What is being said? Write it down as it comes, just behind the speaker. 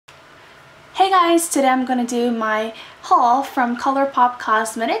guys, today I'm going to do my haul from Colour Pop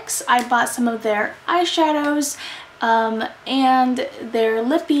Cosmetics. I bought some of their eyeshadows and their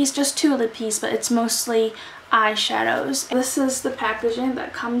lippies, just two lippies, but it's mostly eyeshadows. This is the packaging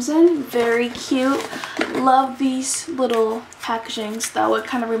that comes in. Very cute. Love these little packagings though. It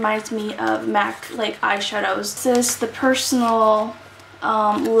kind of reminds me of MAC like eyeshadows. This is the personal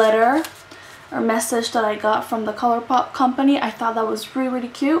letter or message that I got from the Colour Pop company. I thought that was really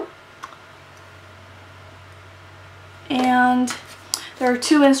cute. And there are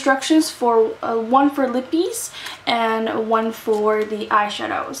two instructions, for one for lippies and one for the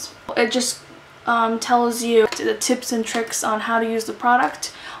eyeshadows. It just tells you the tips and tricks on how to use the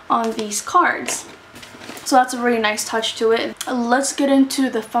product on these cards. So that's a really nice touch to it. Let's get into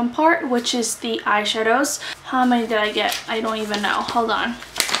the fun part, which is the eyeshadows. How many did I get? I don't even know. Hold on.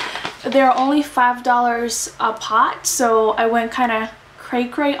 They're only $5 a pot, so I went kind of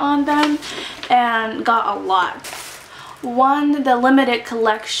cray-cray on them and got a lot. One, the limited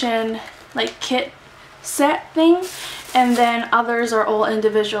collection like kit set thing, and then others are all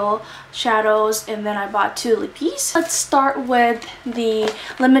individual shadows, and then I bought two lippies. Let's start with the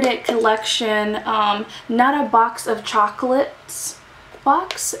limited collection not a box of chocolates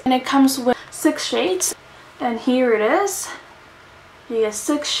box, and it comes with 6 shades, and here it is. You get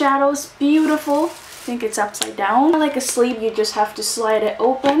 6 shadows. Beautiful. I think it's upside down. Like a sleeve, you just have to slide it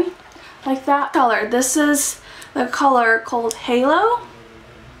open like that. Color. This is the color called Halo.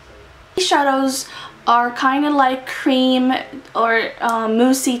 These shadows are kind of like cream or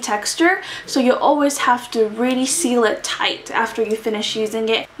moussey texture, so you always have to really seal it tight after you finish using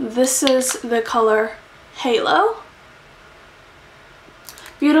it. This is the color Halo.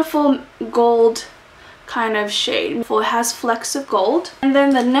 Beautiful gold kind of shade. It has flecks of gold. And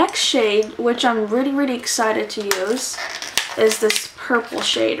then the next shade, which I'm really excited to use, is this purple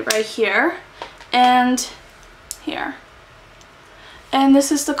shade right here and here. And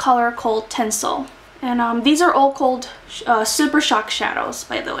this is the color called Tinsel. And these are all called Super Shock shadows,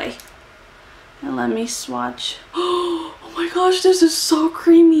 by the way. And let me swatch. Oh my gosh, this is so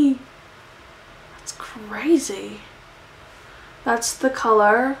creamy. That's crazy. That's the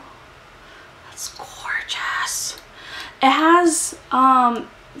color. That's gorgeous. It has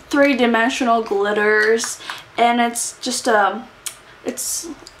 3-dimensional glitters, and it's just it's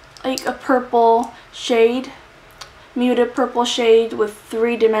like a purple shade, muted purple shade with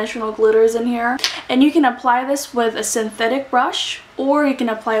 3-dimensional glitters in here. And you can apply this with a synthetic brush, or you can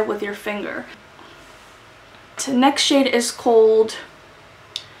apply it with your finger. The next shade is called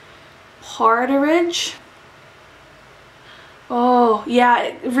Partridge. Oh yeah,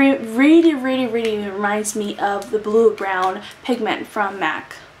 it really reminds me of the blue-brown pigment from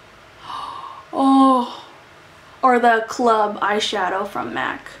MAC. Oh, or the Club eyeshadow from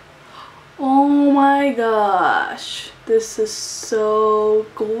MAC. Oh my gosh, this is so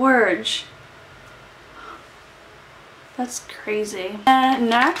gorgeous. That's crazy. And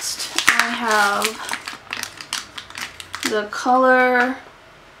next I have the color,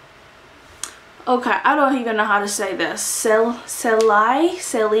 okay, I don't even know how to say this. Celi?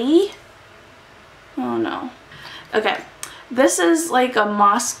 Oh no. Okay, this is like a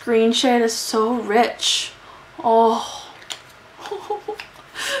moss green shade. It's so rich. Oh.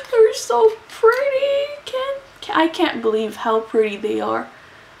 They're so pretty. I can't believe how pretty they are.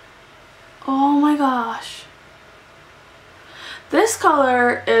 Oh my gosh. This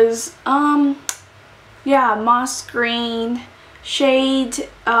color is yeah, moss green shade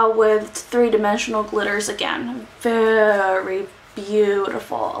with 3-dimensional glitters again. Very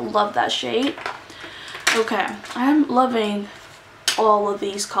beautiful. I love that shade. Okay, I'm loving all of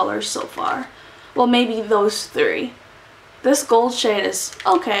these colors so far. Well, maybe those 3. This gold shade is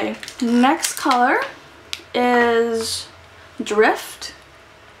okay. Next color is Drift.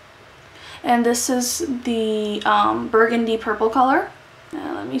 And this is the burgundy purple color.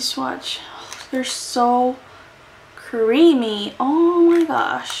 Now let me swatch. Oh, they're so creamy. Oh my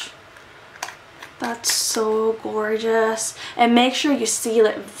gosh. That's so gorgeous. And make sure you seal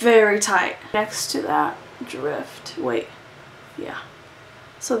it very tight. Next to that, Drift. Wait. Yeah.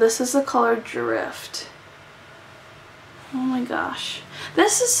 So this is the color Drift. Oh my gosh.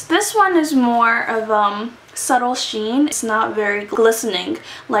 This one is more of subtle sheen. It's not very glistening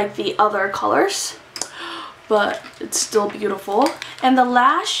like the other colors, but it's still beautiful. And the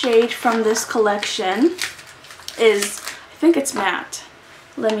last shade from this collection is, I think it's matte.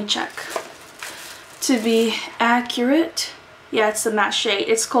 Let me check. To be accurate, yeah, it's the matte shade.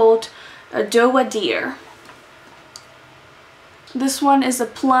 It's called Doa Deer. This one is a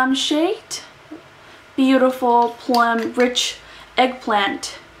plum shade. Beautiful plum, rich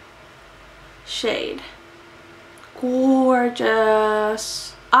eggplant shade.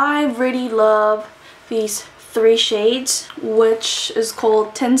 Gorgeous. I really love these 3 shades, which is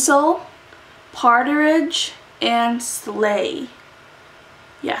called Tinsel, Partridge, and Slay.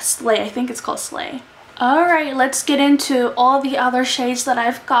 Yeah, Slay. I think it's called Slay. Alright, let's get into all the other shades that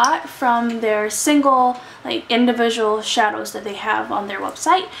I've got from their single, like individual shadows that they have on their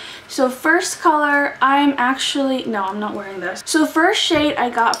website. So first color, I'm not wearing this. So first shade I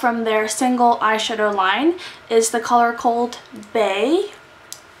got from their single eyeshadow line is the color called Bay.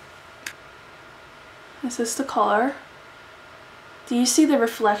 This is the color. Do you see the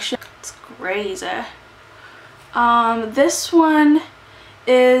reflection? It's crazy. This one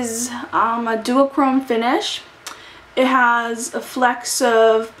is a duochrome finish. It has a flecks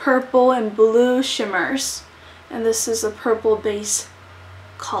of purple and blue shimmers, and this is a purple base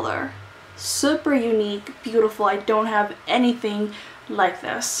color. Super unique, beautiful. I don't have anything like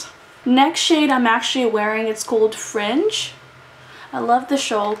this. Next shade I'm actually wearing, it's called Fringe. I love the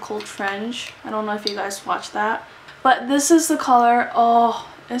show called Fringe. I don't know if you guys watch that, but this is the color. Oh,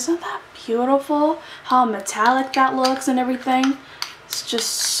 isn't that beautiful? How metallic that looks and everything. It's just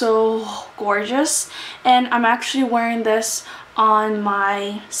so gorgeous. And I'm actually wearing this on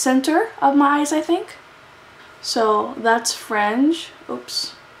my center of my eyes, I think. So that's Fringe.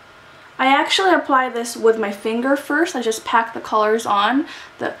 Oops. I actually apply this with my finger first. I just pack the colors on.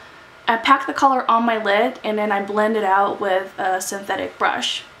 I pack the color on my lid and then I blend it out with a synthetic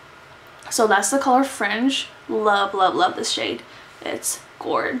brush. So that's the color Fringe. Love, love, love this shade. It's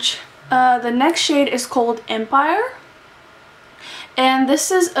gorge. The next shade is called Empire. And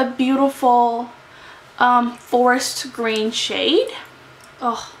this is a beautiful forest green shade.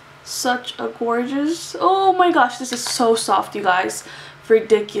 Oh, such a gorgeous. Oh my gosh, this is so soft, you guys.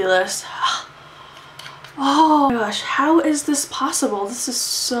 Ridiculous. Oh my gosh, how is this possible? This is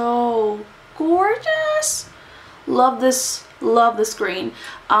so gorgeous. Love this green.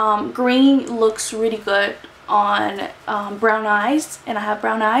 Green looks really good on brown eyes, and I have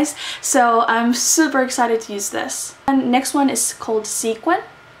brown eyes, so I'm super excited to use this. And next one is called Sequin.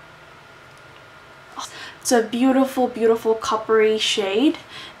 It's a beautiful, beautiful coppery shade,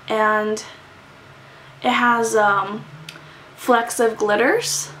 and it has flecks of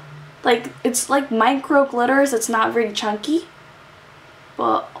glitters. Like, it's like micro glitters. It's not very chunky,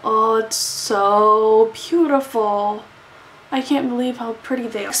 but oh, it's so beautiful. I can't believe how pretty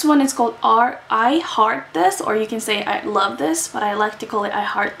they are. This one is called I Heart This, or you can say I Love This, but I like to call it I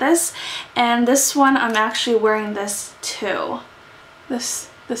Heart This. And this one, I'm actually wearing this too. This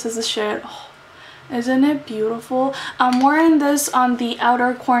is the shade. Oh, isn't it beautiful? I'm wearing this on the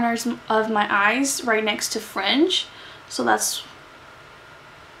outer corners of my eyes, right next to Fringe. So that's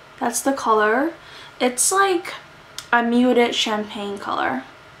the color. It's like a muted champagne color.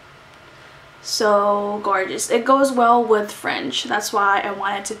 So gorgeous. It goes well with Fringe. That's why I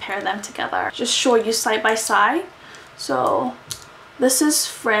wanted to pair them together. Just show you side by side. So this is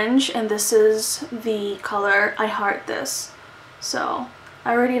Fringe and this is the color I Heart This. So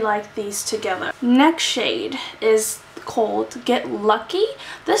I really like these together. Next shade is called Get Lucky.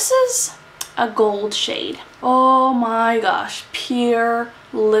 This is a gold shade. Oh my gosh, pure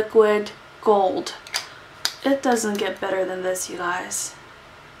liquid gold. It doesn't get better than this, you guys.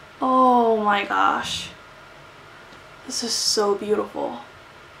 Oh my gosh. This is so beautiful.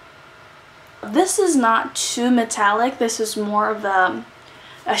 This is not too metallic. This is more of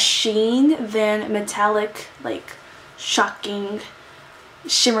a sheen than metallic, like shocking,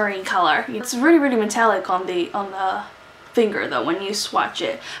 shimmering color. It's really, really metallic on the finger though when you swatch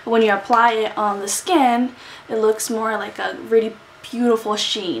it. But when you apply it on the skin, it looks more like a really beautiful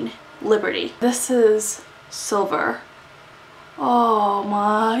sheen. Liberty. This is silver. Oh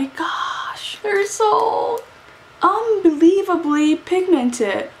my gosh, they're so unbelievably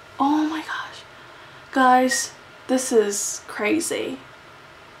pigmented. Oh my gosh. Guys, this is crazy.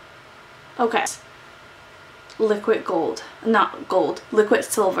 Okay. Liquid gold. Not gold. Liquid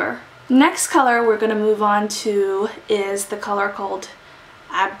silver. Next color we're going to move on to is the color called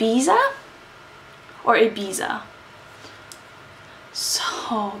Ibiza or Ibiza.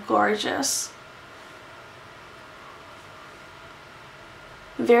 So gorgeous.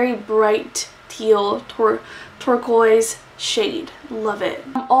 Very bright teal turquoise shade. Love it.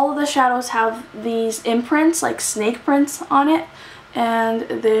 All of the shadows have these imprints, like snake prints on it, and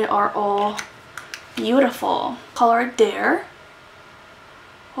they are all beautiful. Color Dare.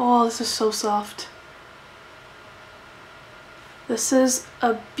 Oh, this is so soft. This is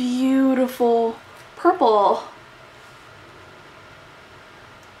a beautiful purple.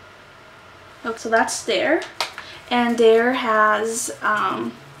 Oh, so that's Dare. And Dare has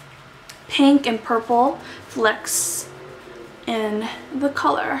pink and purple flecks in the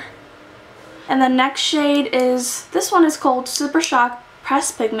color. And the next shade is, this one is called Super Shock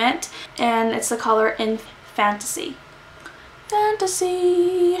Pressed Pigment, and it's the color in Fantasy.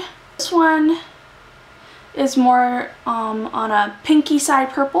 Fantasy. This one is more on a pinky side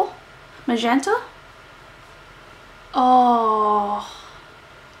purple, magenta. Oh,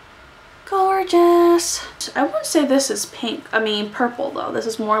 gorgeous. I wouldn't say this is pink, I mean purple though. This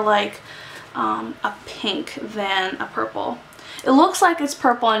is more like a pink than a purple. It looks like it's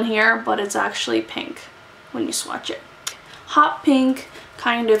purple in here, but it's actually pink when you swatch it. Hot pink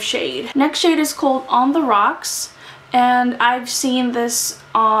kind of shade. Next shade is called On the Rocks, and I've seen this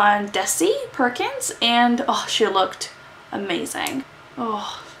on Desi Perkins, and oh, she looked amazing.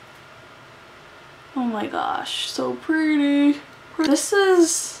 Oh my gosh, so pretty. This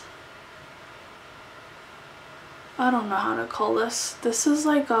is, I don't know how to call this. This is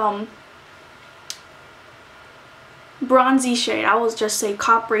like bronzy shade. I will just say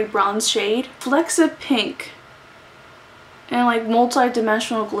coppery bronze shade. Flecks of pink and like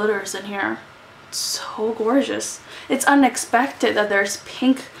multi-dimensional glitters in here. It's so gorgeous. It's unexpected that there's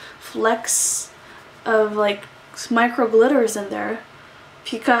pink flecks of like micro glitters in there,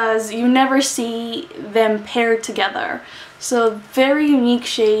 because you never see them paired together. So very unique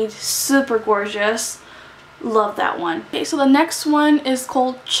shade, super gorgeous. Love that one. Okay, so the next one is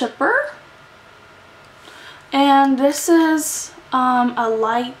called Chipper. And this is a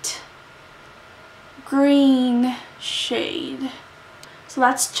light green shade. So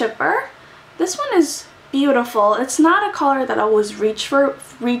that's Chipper. This one is beautiful. It's not a color that I always reach for,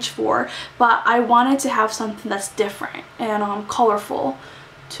 but I wanted to have something that's different and colorful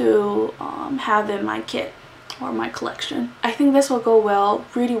to have in my kit or my collection. I think this will go well,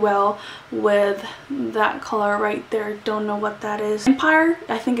 really well with that color right there. Don't know what that is. Empire?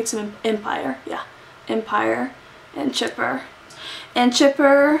 I think it's an Empire. Yeah. Empire and Chipper. And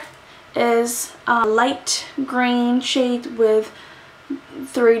Chipper is a light green shade with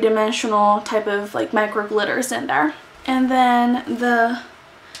three-dimensional type of like micro glitters in there. And then the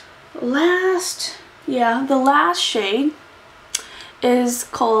last shade is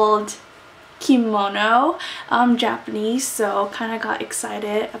called Kimono. I'm Japanese, so kind of got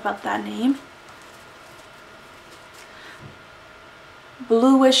excited about that name.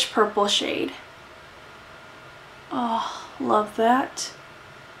 Bluish purple shade. Oh, love that.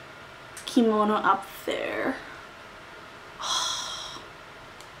 Kimono up there. Oh,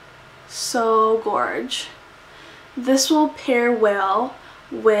 so gorge. This will pair well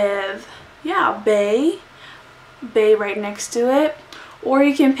with, yeah, Bay right next to it. Or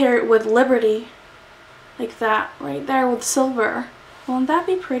you can pair it with Liberty, like that right there with silver. Won't that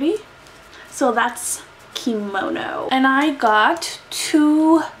be pretty? So that's Kimono. And I got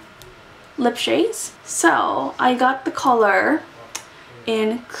 2 lip shades. So I got the color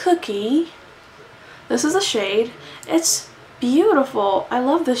in Cookie. This is a shade. It's beautiful. I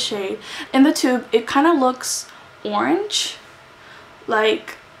love this shade. In the tube, it kind of looks orange.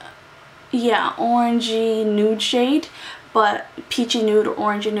 Like, yeah, orangey nude shade. But peachy nude or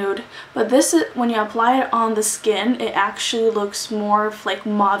orangey nude. But this is, when you apply it on the skin, it actually looks more of like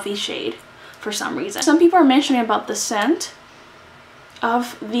mauvey shade for some reason. Some people are mentioning about the scent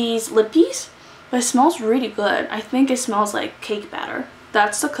of these lippies, but it smells really good. I think it smells like cake batter.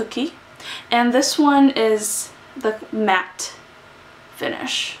 That's the Cookie. And this one is the matte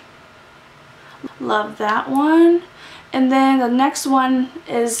finish. Love that one. And then the next one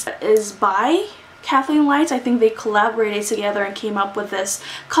is by Kathleen Lights. I think they collaborated together and came up with this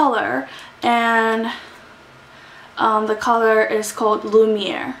color, and the color is called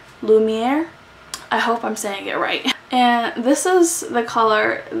Lumiere. I hope I'm saying it right. And this is the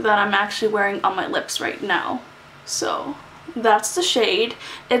color that I'm actually wearing on my lips right now. So that's the shade.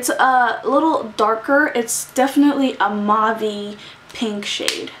 It's a little darker. It's definitely a mauvey pink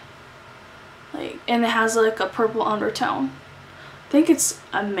shade, like, and it has like a purple undertone. I think it's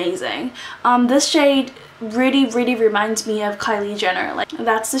amazing. This shade really reminds me of Kylie Jenner. Like,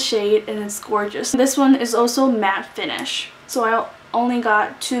 that's the shade and it's gorgeous. This one is also matte finish. So I only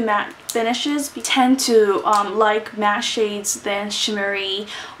got 2 matte finishes. We tend to like matte shades than shimmery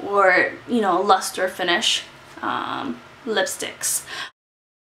or, you know, luster finish lipsticks.